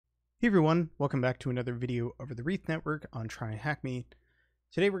Hey everyone, welcome back to another video over the Wreath network on TryHackMe.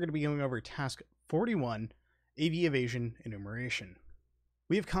 Today we're going to be going over task 41, AV Evasion Enumeration.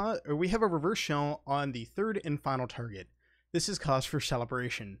 We have a reverse shell on the third and final target. This is cause for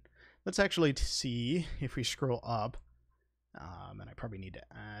celebration. Let's actually see if we scroll up, and I probably need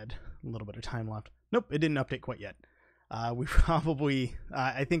to add a little bit of time left. Nope, it didn't update quite yet.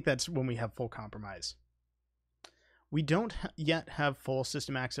 I think that's when we have full compromise. We don't yet have full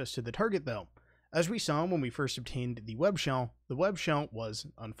system access to the target though. As we saw when we first obtained the web shell was,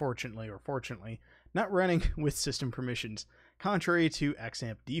 unfortunately or fortunately, not running with system permissions, contrary to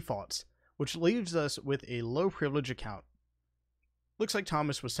XAMPP defaults, which leaves us with a low privilege account. Looks like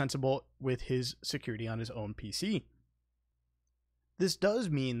Thomas was sensible with his security on his own PC. This does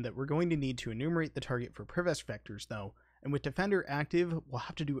mean that we're going to need to enumerate the target for privest vectors though, and with Defender active, we'll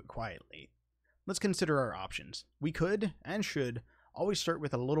have to do it quietly. Let's consider our options. We could, and should, always start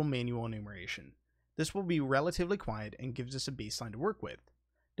with a little manual enumeration. This will be relatively quiet and gives us a baseline to work with.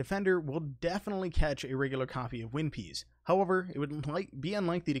 Defender will definitely catch a regular copy of WinPs. However, it would be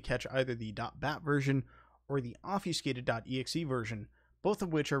unlikely to catch either the .bat version or the obfuscated.exe version, both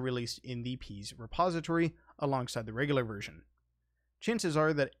of which are released in the Ps repository alongside the regular version. Chances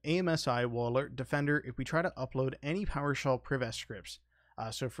are that AMSI will alert Defender if we try to upload any PowerShell privest scripts.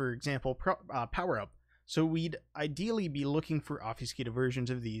 So for example, PowerUp. So we'd ideally be looking for obfuscated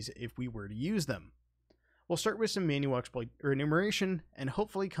versions of these if we were to use them. We'll start with some manual exploit or enumeration and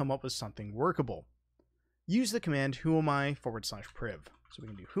hopefully come up with something workable. Use the command whoami/priv. So we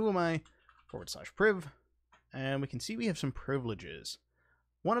can do whoami/priv, and we can see we have some privileges.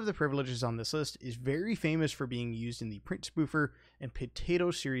 One of the privileges on this list is very famous for being used in the print spoofer and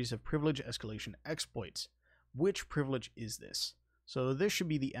potato series of privilege escalation exploits. Which privilege is this? So this should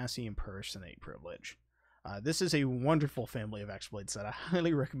be the SE impersonate privilege. This is a wonderful family of exploits that I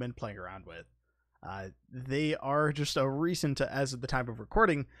highly recommend playing around with. They are just a recent, as of the time of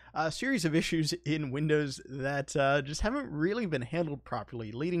recording, a series of issues in Windows that just haven't really been handled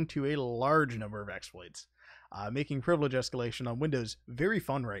properly, leading to a large number of exploits, making privilege escalation on Windows very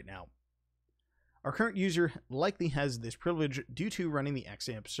fun right now. Our current user likely has this privilege due to running the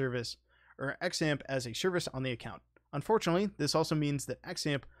XAMPP service, or XAMPP as a service on the account. Unfortunately, this also means that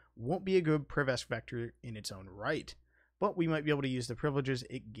XAMPP won't be a good privest vector in its own right, but we might be able to use the privileges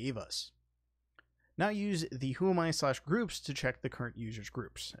it gave us. Now use the whoami/groups to check the current user's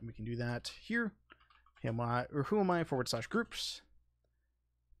groups, and we can do that here, whoami/groups.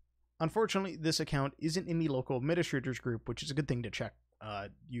 Unfortunately, this account isn't in the local administrators group, which is a good thing to check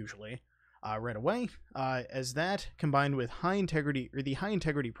usually right away, as that combined with the high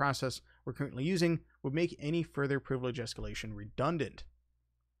integrity process we're currently using would make any further privilege escalation redundant.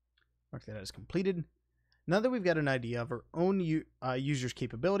 Mark that as completed. Now that we've got an idea of our own user's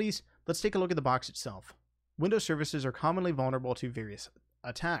capabilities, let's take a look at the box itself. Windows services are commonly vulnerable to various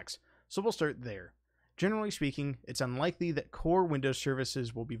attacks, so we'll start there. Generally speaking, it's unlikely that core Windows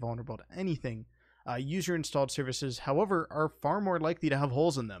services will be vulnerable to anything. User-installed services, however, are far more likely to have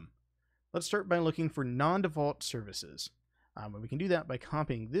holes in them. Let's start by looking for non-default services. And we can do that by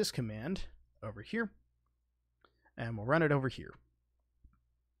copying this command over here, and we'll run it over here.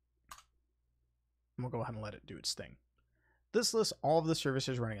 And we'll go ahead and let it do its thing. This lists all of the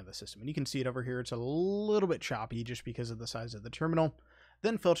services running on the system, and you can see it over here. It's a little bit choppy just because of the size of the terminal.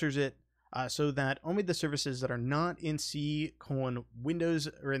 Then filters it so that only the services that are not in C:\Windows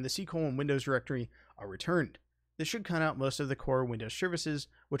or in the C:\Windows directory are returned. This should cut out most of the core Windows services,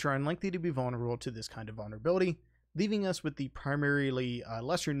 which are unlikely to be vulnerable to this kind of vulnerability, leaving us with the primarily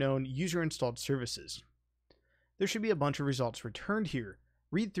lesser-known user-installed services. There should be a bunch of results returned here.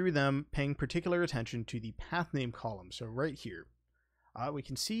 Read through them, paying particular attention to the path name column, so right here. We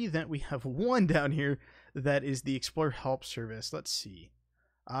can see that we have one down here that is the Explorer Help service. Let's see.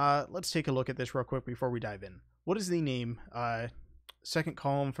 Let's take a look at this real quick before we dive in. What is the name? Second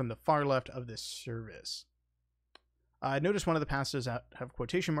column from the far left of this service. Notice one of the paths does have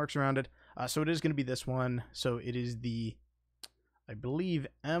quotation marks around it, so it is going to be this one. So it is the, I believe,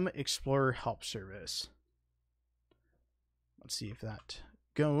 M Explorer Help Service. Let's see if that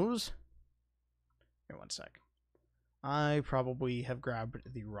goes. Here, one sec. I probably have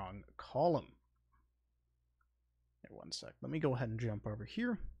grabbed the wrong column. Here, one sec. Let me go ahead and jump over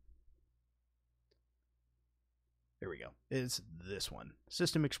here. There we go. It's this one,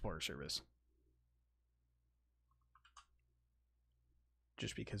 System Explorer Service.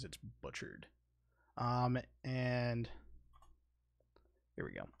 Just because it's butchered. And here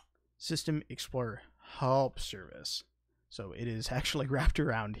we go. System Explorer Help Service. So it is actually wrapped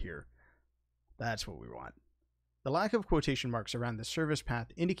around here. That's what we want. The lack of quotation marks around the service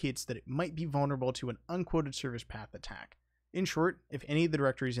path indicates that it might be vulnerable to an unquoted service path attack. In short, if any of the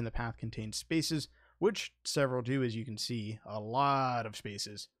directories in the path contain spaces, which several do, as you can see, a lot of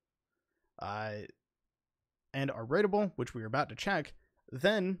spaces, and are writable, which we are about to check,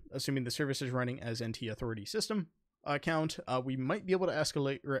 then, assuming the service is running as NT Authority System account, we might be able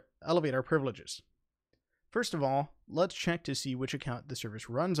to elevate our privileges. First of all, let's check to see which account the service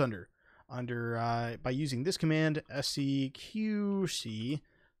runs under by using this command, scqc.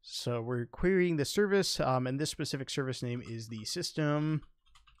 So we're querying the service, and this specific service name is the System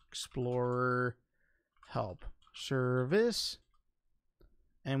Explorer Help Service.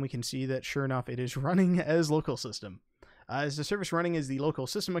 And we can see that, sure enough, it is running as local system. Is the service running as the local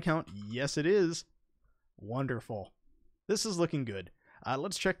system account? Yes, it is. Wonderful. This is looking good.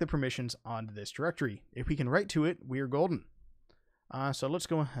 Let's check the permissions on this directory. If we can write to it, we are golden. So let's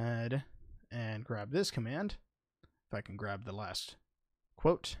go ahead and grab this command. If I can grab the last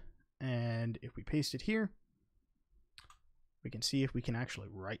quote, and if we paste it here, we can see if we can actually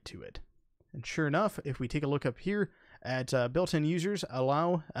write to it. And sure enough, if we take a look up here at built-in users,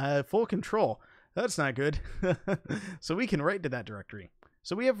 allow full control. That's not good. So we can write to that directory.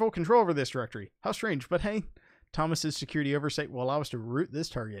 So we have full control over this directory. How strange, but hey, Thomas's security oversight will allow us to root this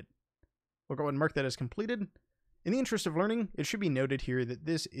target. We'll go ahead and mark that as completed. In the interest of learning, it should be noted here that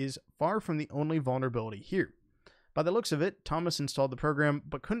this is far from the only vulnerability here. By the looks of it, Thomas installed the program,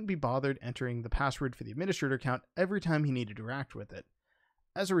 but couldn't be bothered entering the password for the administrator account every time he needed to interact with it.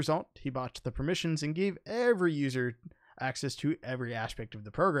 As a result, he botched the permissions and gave every user access to every aspect of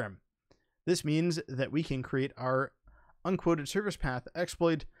the program. This means that we can create our unquoted service path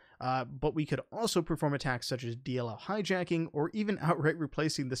exploit, but we could also perform attacks such as DLL hijacking or even outright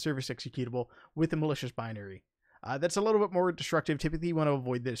replacing the service executable with a malicious binary. That's a little bit more destructive. Typically, you want to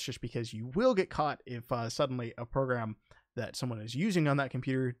avoid this just because you will get caught if suddenly a program that someone is using on that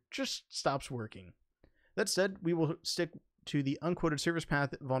computer just stops working. That said, we will stick to the unquoted service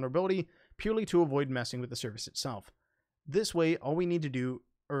path vulnerability purely to avoid messing with the service itself. This way, all we need to do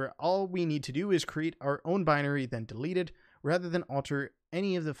is create our own binary, then delete it, rather than alter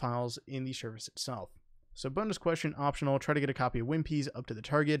any of the files in the service itself. So bonus question, optional, try to get a copy of WinPs up to the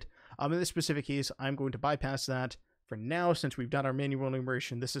target. In this specific case, I'm going to bypass that for now since we've done our manual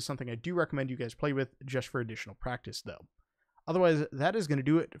enumeration. This is something I do recommend you guys play with just for additional practice though. Otherwise, that is going to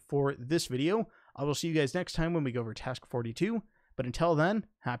do it for this video. I will see you guys next time when we go over task 42. But until then,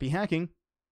 happy hacking!